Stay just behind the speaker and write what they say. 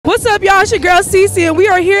what's up, y'all? It's your girl Cece, and we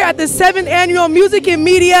are here at the 7th Annual Music and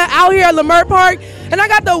Media out here at Leimert Park. And I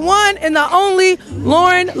got the one and the only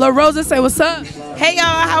Loren Lorosa. Say what's up. Hey, y'all.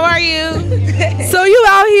 How are you? So you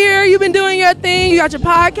out here, you've been doing your thing. You got your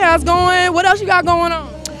podcast going. What else you got going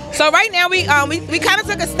on? So right now we kind of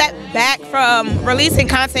took a step back from releasing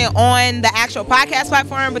content on the actual podcast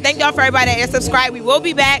platform. But thank y'all for everybody that is subscribed. We will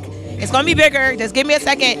be back. It's going to be bigger. Just give me a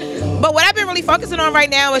second. But what I've been really focusing on right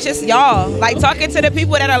now is just y'all. Like talking to the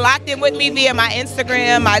people that are locked in with me via my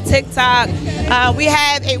Instagram, my TikTok. We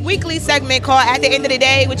have a weekly segment called At the End of the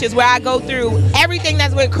Day, which is where I go through everything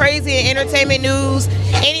that's with crazy and entertainment news,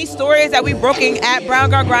 any stories that we've broken at Brown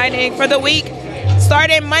Girl Grinding for the week.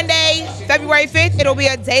 Starting Monday, February 5th, it'll be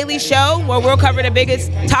a daily show where we'll cover the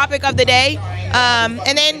biggest topic of the day.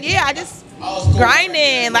 And then, yeah, I just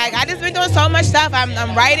grinding. Like, I just been doing so much stuff.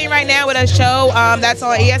 I'm writing right now with a show that's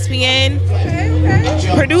on ESPN.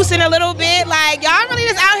 Okay. Producing a little bit. Like, y'all really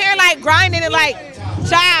just out here, like, grinding and, like,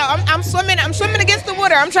 child, I'm swimming against the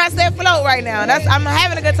water. I'm trying to stay afloat right now. I'm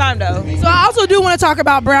having a good time though. So I also do want to talk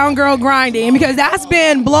about Brown Girl Grinding because that's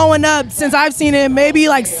been blowing up since I've seen it maybe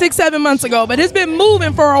like 6-7 months ago, but it's been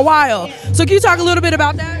moving for a while. So can you talk a little bit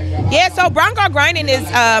about that? Yeah, so Brown Girl Grinding is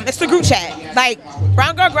it's the group chat. Like,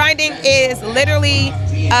 Brown Girl Grinding is literally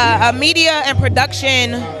a media and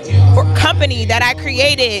production company that I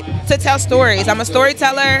created to tell stories. I'm a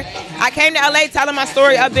storyteller. I came to LA telling my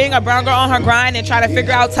story of being a brown girl on her grind and trying to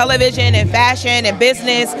figure out television and fashion and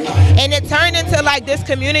business. And it turned into like this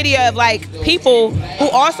community of like people who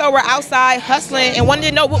also were outside hustling and wanted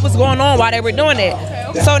to know what was going on while they were doing it.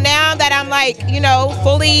 So now that I'm like, you know,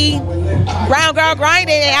 fully brown girl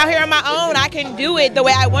grinding and out here on my own, I can do it the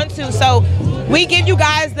way I want to. So we give you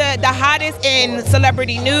guys the hottest in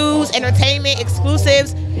celebrity news, entertainment,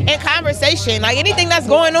 exclusives, and conversation. Like anything that's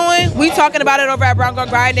going on, we talking about it over at Brown Girl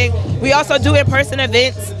Grinding. We also do in-person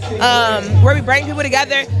events where we bring people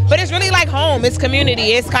together. But it's really like home. It's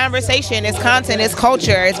community. It's conversation. It's content. It's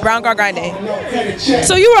culture. It's Brown Girl Grinding.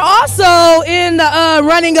 So you were also in the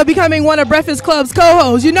running of becoming one of Breakfast Club's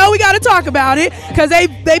co-hosts. You know we got to talk about it because they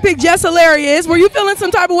picked Jess Hilarious. Were you feeling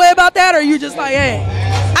some type of way about that, or are you just like, hey?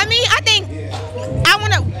 I mean, I think I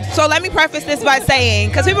want to. So let me preface this by saying,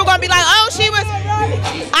 because people are going to be like, oh, she was.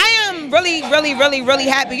 I am really, really, really, really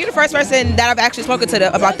happy. You're the first person that I've actually spoken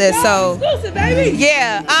to about this. So,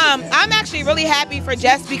 yeah, I'm actually really happy for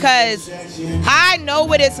Jess because I know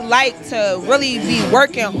what it's like to really be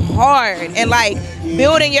working hard and like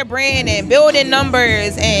building your brand and building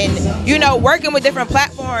numbers and, you know, working with different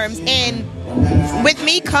platforms. And with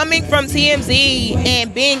me coming from TMZ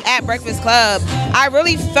and being at Breakfast Club, I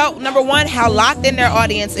really felt, number one, how locked in their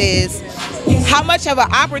audience is, how much of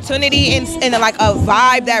an opportunity and like a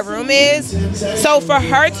vibe that room is. So for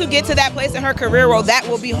her to get to that place in her career where that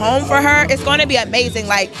will be home for her, it's going to be amazing.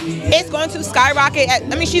 Like, it's going to skyrocket. I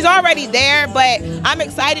mean, she's already there, but I'm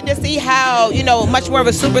excited to see how, you know, much more of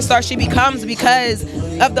a superstar she becomes because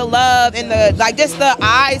of the love and the, like, just the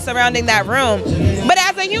eyes surrounding that room. But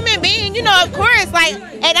as a human being, you know, of course, like,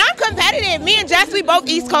 and I'm competitive. Me and Jess, we both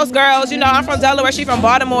East Coast girls. You know, I'm from Delaware, she's from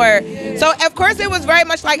Baltimore. So, of course, it was very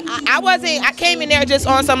much like, I came in there just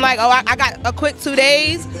on some like, oh, I got a quick 2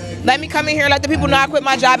 days. Let me come in here and let the people know I quit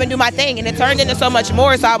my job and do my thing. And it turned into so much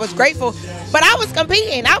more, so I was grateful. But I was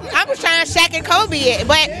competing. I was trying to Shaq and Kobe it.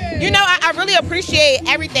 But, you know, I really appreciate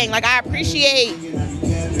everything. Like, I appreciate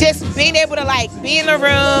just being able to like be in the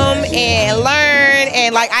room and learn,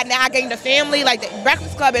 and like I gained a family. Like, the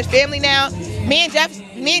Breakfast Club is family now. Me and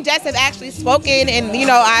Jess have actually spoken, and you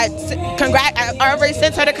know I already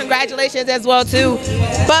sent her the congratulations as well too.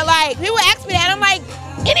 But like, people ask me that, I'm like,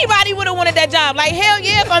 anybody would have wanted that job. Like, hell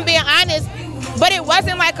yeah, if I'm being honest. But it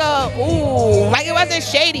wasn't like a ooh, like it wasn't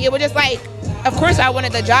shady. It was just like, of course I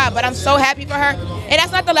wanted the job, but I'm so happy for her. And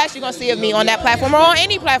that's not the last you're going to see of me on that platform or on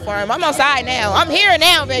any platform. I'm outside now. I'm here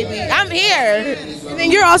now, baby. I'm here. And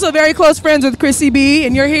then you're also very close friends with Chrissy B,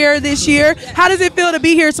 and you're here this year. How does it feel to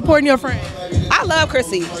be here supporting your friend? I love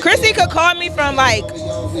Chrissy. Chrissy could call me from, like,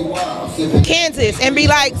 Kansas and be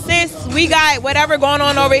like, sis, we got whatever going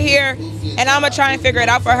on over here, and I'm going to try and figure it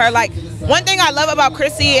out for her. Like, one thing I love about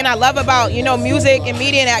Chrissy and I love about, you know, music and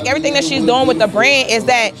media and like, everything that she's doing with the brand is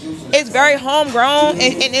that it's very homegrown,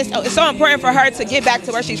 and it's so important for her to get back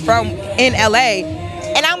to where she's from in LA.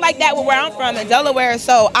 And I'm like that with where I'm from in Delaware,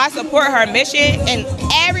 so I support her mission, and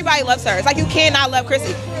everybody loves her. It's like you cannot love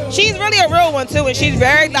Chrissy. She's really a real one too, and she's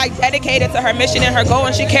very like dedicated to her mission and her goal,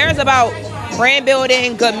 and she cares about brand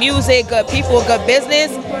building, good music, good people, good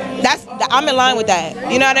business. I'm in line with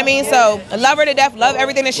that. You know what I mean? So I love her to death, love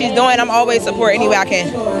everything that she's doing. I'm always support any way I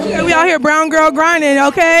can. Okay, we out here brown girl grinding,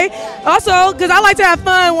 okay? Also, because I like to have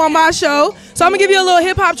fun on my show, so I'm gonna give you a little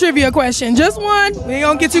hip hop trivia question. Just one. We ain't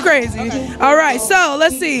gonna get too crazy. Okay. All right, so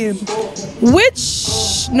let's see.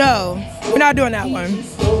 No, we're not doing that one.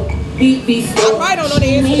 I probably don't know the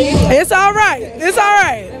answer. It's all right. It's all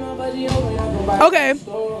right. Okay.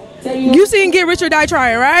 You seen Get Rich or Die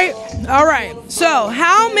Trying, right? All right. So,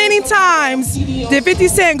 how many times did 50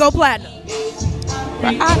 Cent go platinum?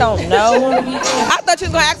 I don't know. I thought you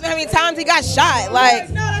was gonna ask me how many times he got shot. Like,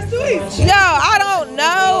 no, that's too easy. Yo, I don't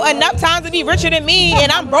know. Enough times to be richer than me,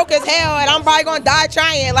 and I'm broke as hell, and I'm probably gonna die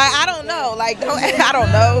trying. Like, I don't know. Like, I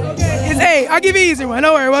don't know. Hey, I'll give you an easy one.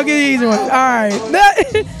 Don't worry, we'll give you an easy one. All right.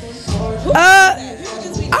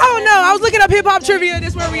 I don't know. I was looking up hip hop trivia.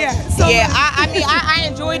 That's where we at. So, yeah, I mean, I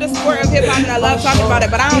enjoy the sport of hip hop, and I love talking about it,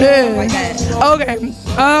 but I don't know like that.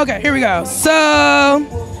 Okay. Here we go. So.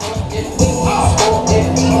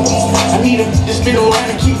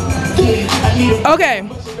 Okay.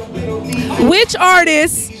 Which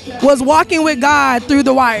artist was walking with God through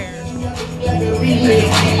the wire?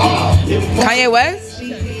 Kanye West?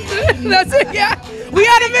 That's it, yeah. We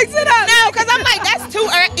gotta mix it up. No, because I'm like, that's too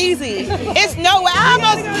easy. It's no way.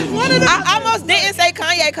 I almost didn't say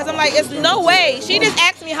Kanye because I'm like, it's no way. She just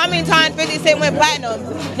asked me how many times 50 Cent went platinum.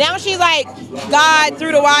 Now she's like, God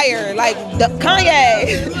through the wire. Like,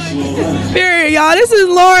 Kanye. Period, y'all. This is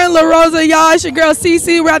Loren Lorosa, y'all. It's your girl,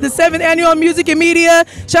 CC. We're at the 7th Annual Music and Media.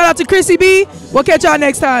 Shout out to Chrissy B. We'll catch y'all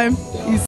next time.